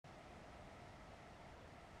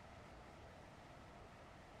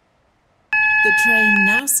The train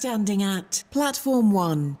now standing at platform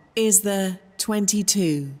 1 is the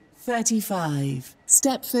 22:35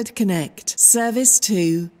 Stepford Connect service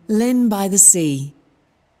to Llyn by the Sea.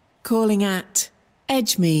 Calling at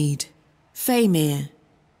Edgemead, Faymere,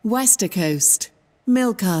 Westercoast,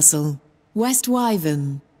 Millcastle, West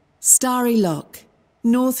Wyvern, Starry Loch,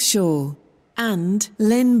 North Shore, and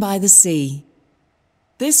Llyn by the Sea.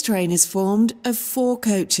 This train is formed of 4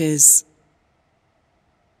 coaches.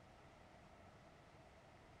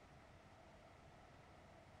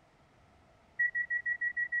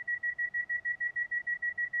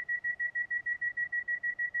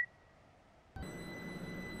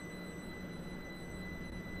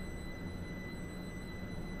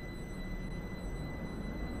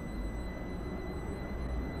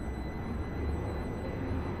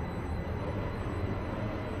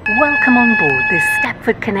 Welcome on board this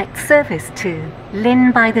Stepford Connect service to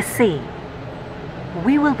Llyn by the Sea.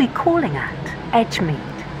 We will be calling at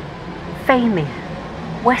Edgemead, Faymere,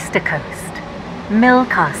 Westercoast,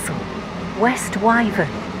 Millcastle, West Wyvern,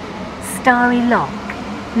 Starry Loch,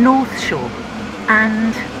 North Shore,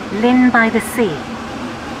 and Llyn by the Sea.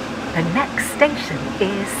 The next station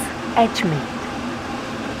is Edgemead.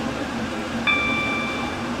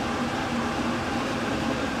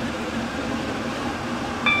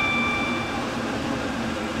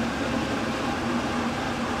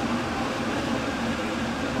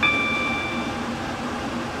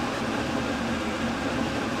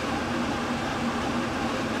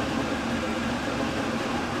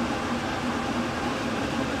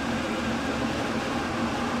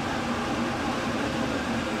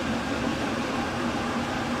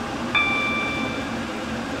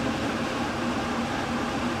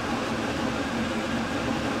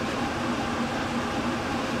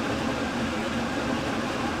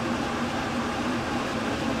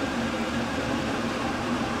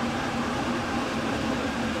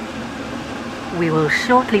 We will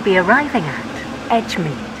shortly be arriving at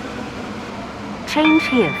Edgemead. Change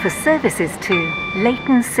here for services to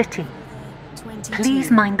Leighton City. Please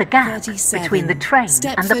mind the gap between the train and the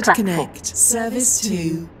Stepford platform. Connect service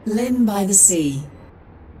to Llyn by the Sea.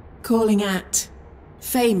 Calling at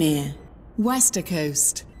Faymere,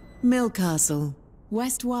 Westercoast, Millcastle,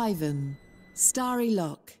 West Wyvern, Starry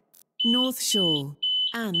Loch, North Shore,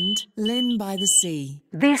 and Llyn by the Sea.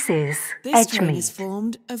 This is This train is Edgemead.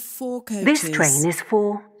 formed of 4 coaches. This train is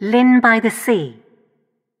for Llyn by the Sea.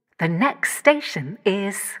 The next station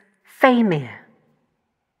is Faymere.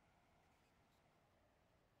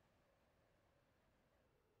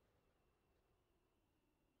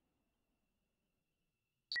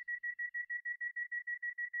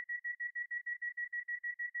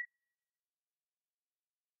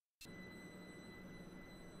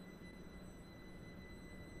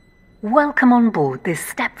 Welcome on board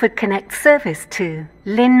this Stepford Connect service to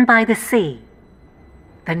Llyn by the Sea.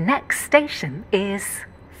 The next station is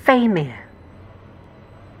Faymere.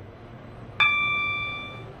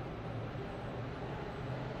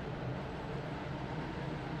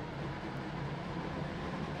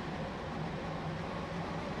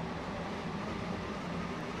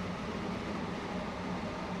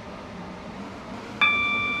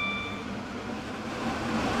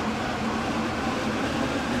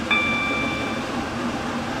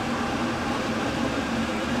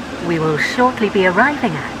 We will shortly be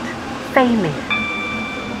arriving at Faymere.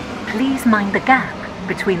 Please mind the gap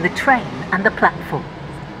between the train and the platform.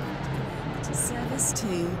 Service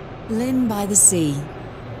to Llyn by the Sea.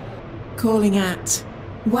 Calling at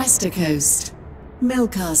Westercoast,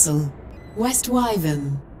 Millcastle, West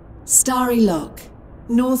Wyvern, Starry Loch,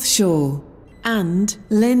 North Shore, and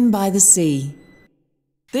Llyn by the Sea.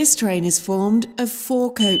 This train is formed of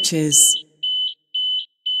 4 coaches.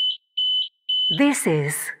 This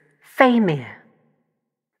is Faymere.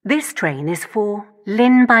 This train is for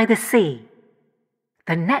Llyn by the Sea.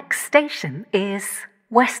 The next station is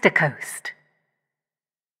Westercoast.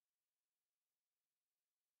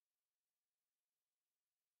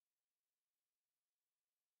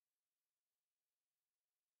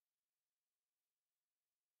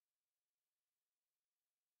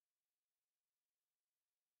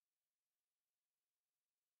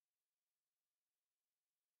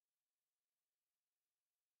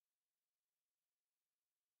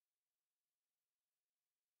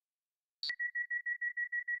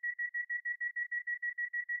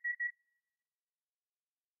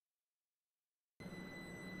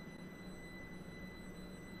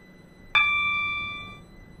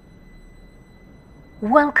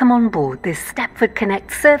 Welcome on board this Stepford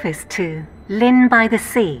Connect service to Llyn by the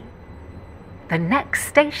Sea. The next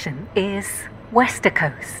station is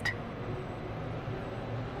Westercoast.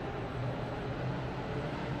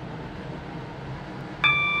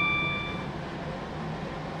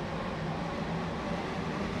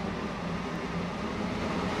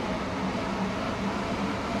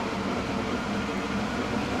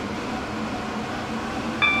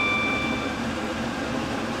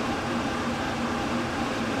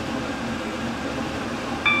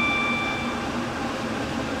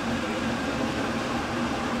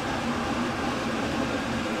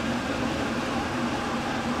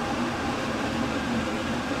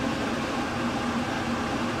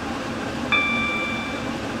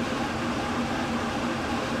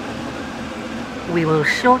 We will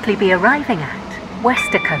shortly be arriving at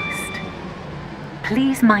Westercoast.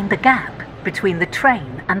 Please mind the gap between the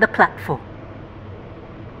train and the platform.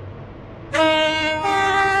 Calling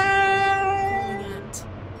at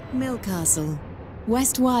Millcastle,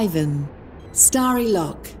 West Wyvern, Starry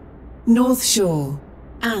Lock, North Shore,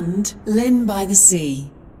 and Llyn by the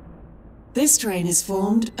Sea. This train is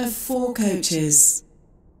formed of 4 coaches.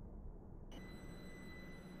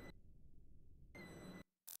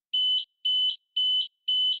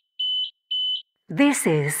 This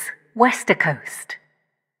is Westercoast.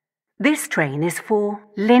 This train is for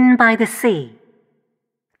Llyn by the Sea.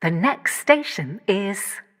 The next station is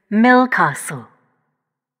Millcastle.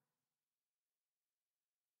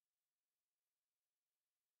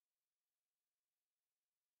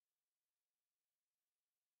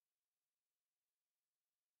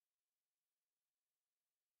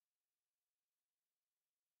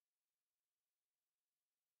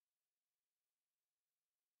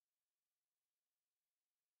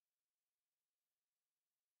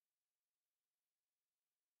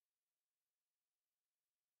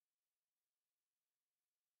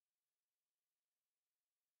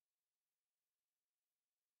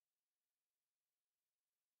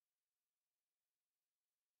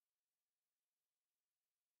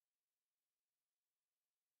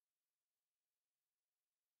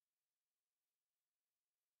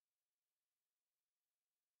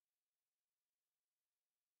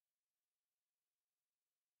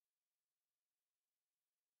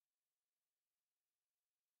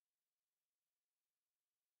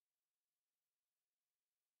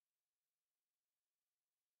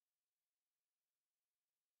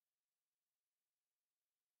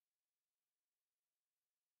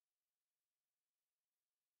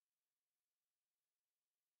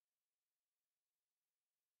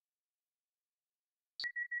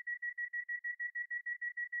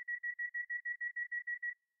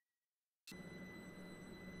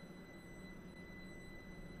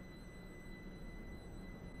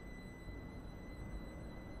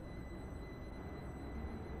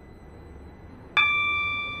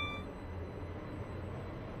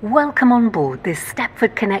 Welcome on board this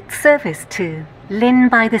Stepford Connect service to Llyn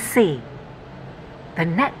by the Sea. The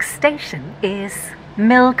next station is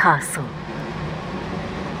Millcastle.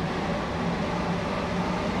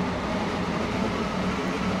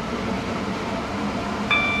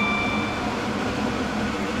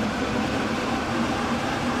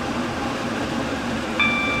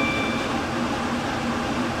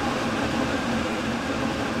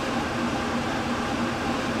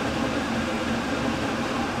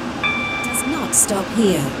 Stop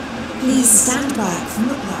here. Please stand back from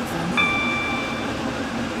the platform.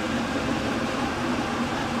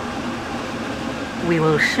 We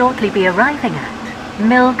will shortly be arriving at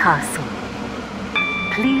Millcastle.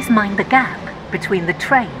 Please mind the gap between the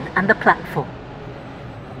train and the platform.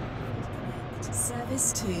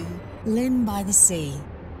 Service to Llyn by the Sea.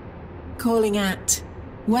 Calling at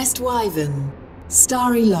West Wyvern,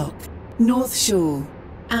 Starry Lock, North Shore,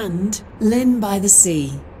 and Llyn by the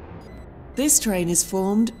Sea. This train is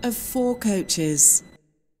formed of 4 coaches.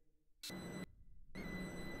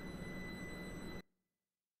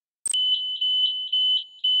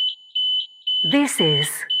 This is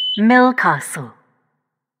Millcastle.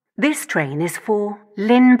 This train is for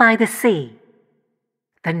Llyn by the Sea.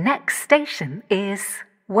 The next station is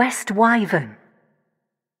West Wyvern.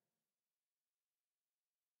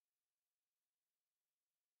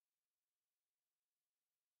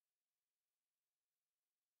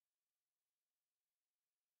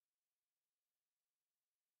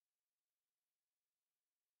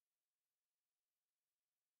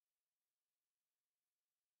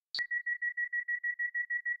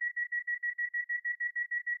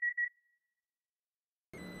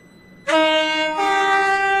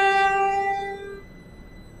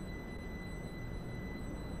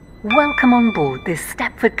 Welcome on board this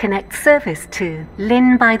Stepford Connect service to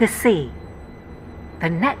Llyn by the Sea. The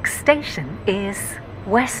next station is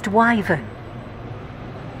West Wyvern.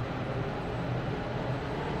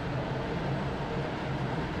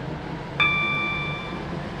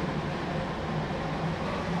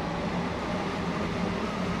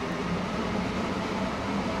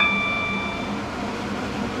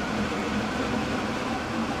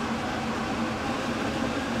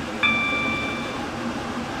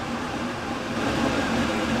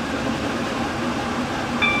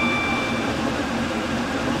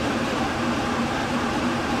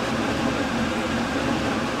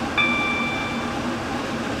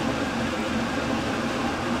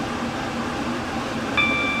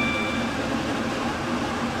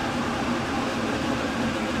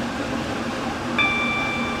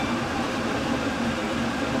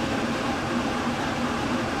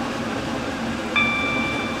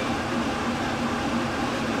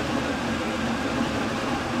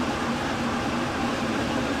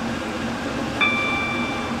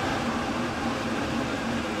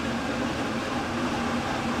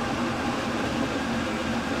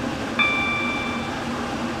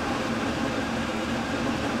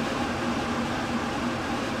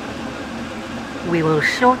 We will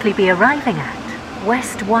shortly be arriving at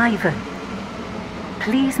West Wyvern.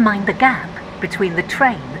 Please mind the gap between the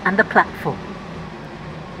train and the platform.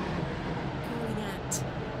 Calling at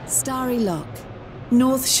Starry Lock,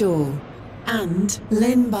 North Shore, and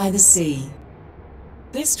Llyn by the Sea.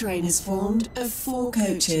 This train is formed of 4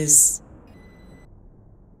 coaches.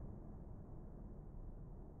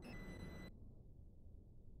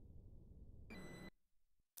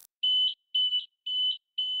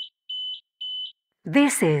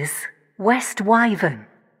 This is West Wyvern.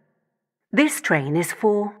 This train is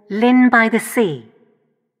for Llyn by the Sea.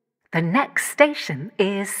 The next station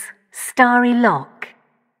is Starry Lock.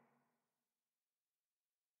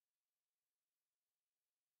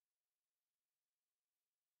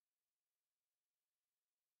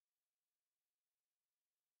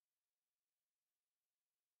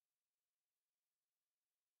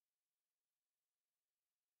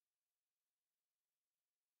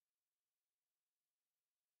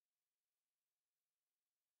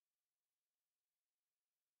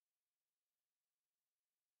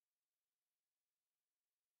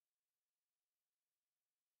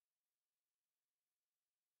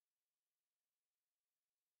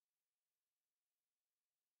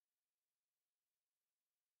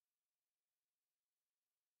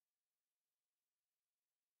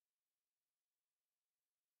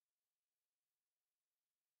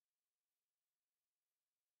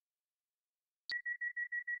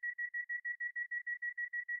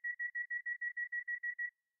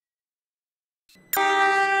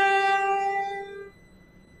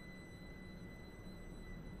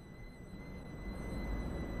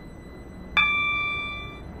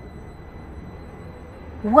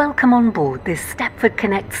 Welcome on board this Stepford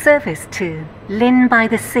Connect service to Llyn by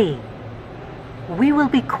the Sea. We will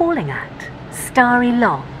be calling at Starry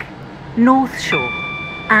Lock, North Shore,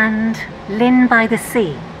 and Llyn by the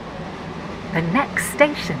Sea. The next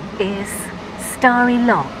station is Starry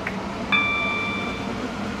Lock.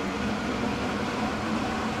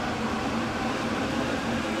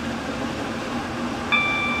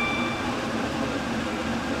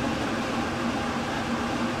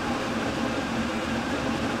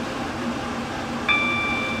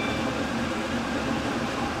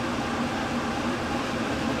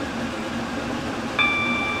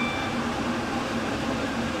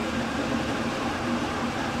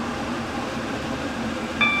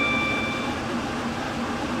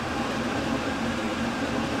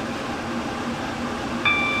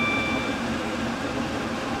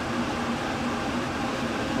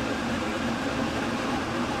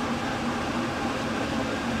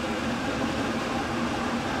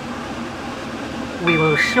 We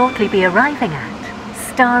will shortly be arriving at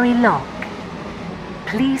Starry Lock.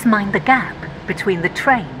 Please mind the gap between the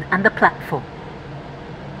train and the platform.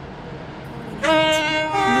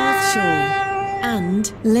 North Shore and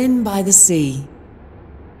Llyn by the Sea.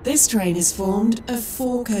 This train is formed of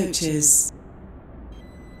 4 coaches.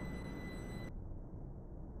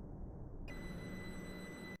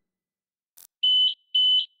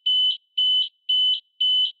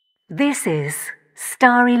 This is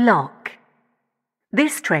Starry Lock.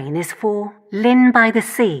 This train is for Llyn by the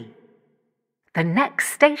Sea. The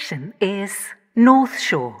next station is North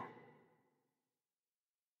Shore.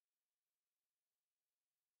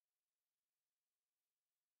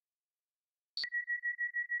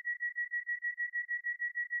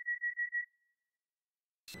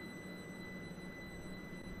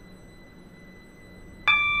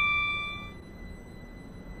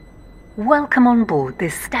 Welcome on board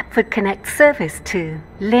this Stepford Connect service to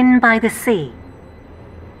Llyn by the Sea.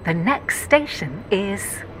 The next station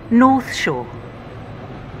is North Shore.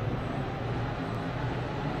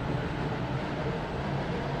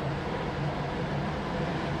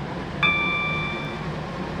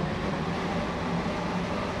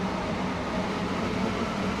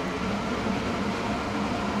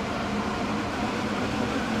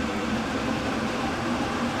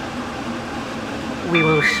 We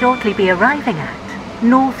will shortly be arriving at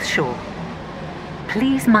North Shore.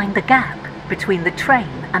 Please mind the gap between the train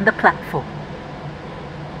and the platform.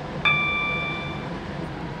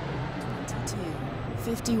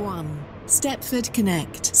 22:51 Stepford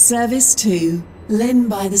Connect, service to Llyn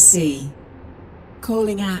by the Sea.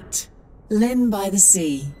 Calling at Llyn by the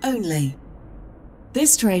Sea only.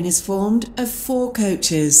 This train is formed of 4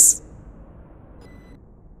 coaches.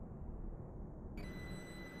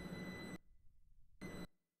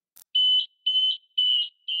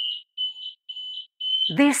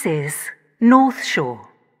 This is North Shore.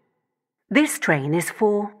 This train is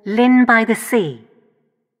for Llyn by the Sea.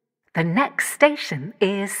 The next station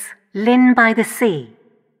is Llyn by the Sea.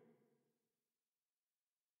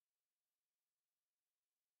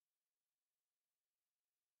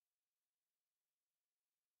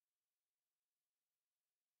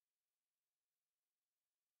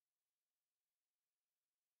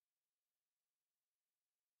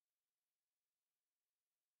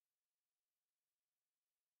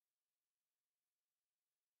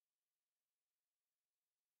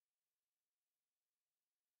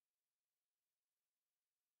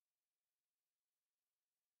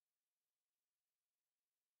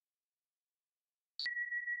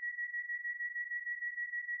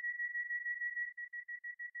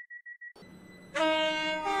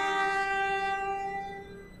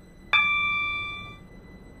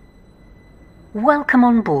 Welcome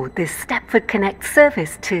on board this Stepford Connect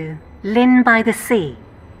service to Llyn by the Sea.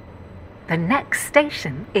 The next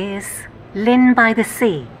station is Llyn by the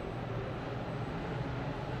Sea.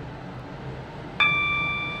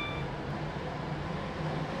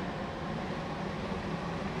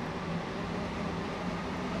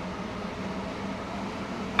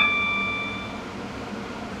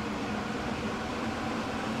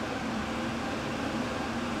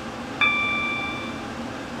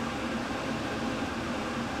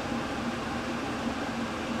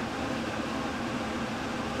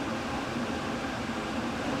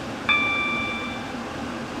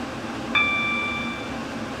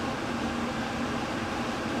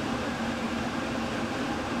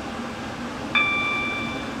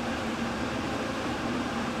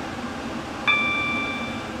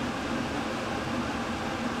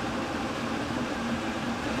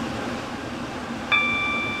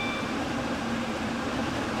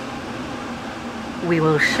 We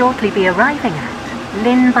will shortly be arriving at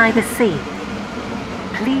Llyn by the Sea.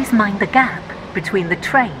 Please mind the gap between the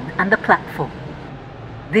train and the platform.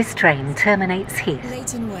 This train terminates here.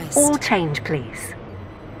 Leighton West. All change, please.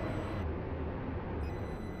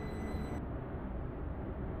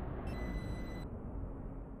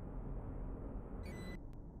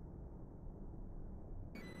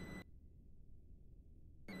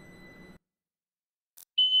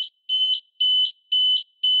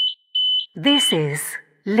 This is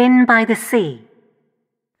Llyn by the Sea.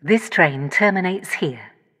 This train terminates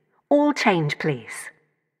here. All change, please.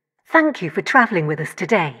 Thank you for travelling with us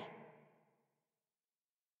today.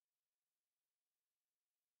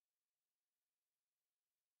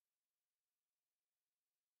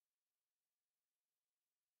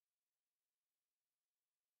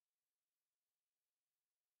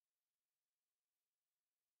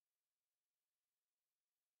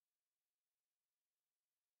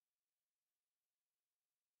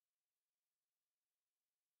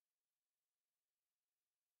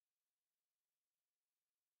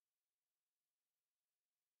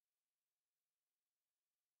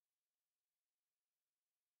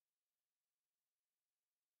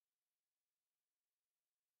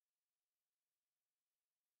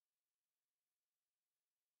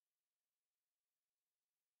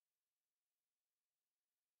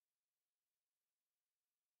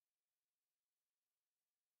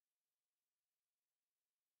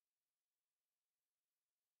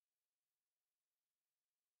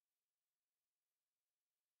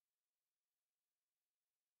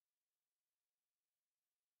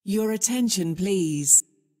 Your attention, please.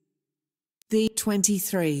 The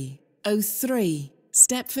 2303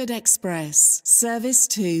 Stepford Express service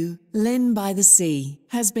to Llyn by the Sea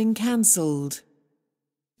has been cancelled.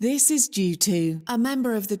 This is due to a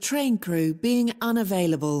member of the train crew being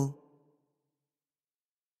unavailable.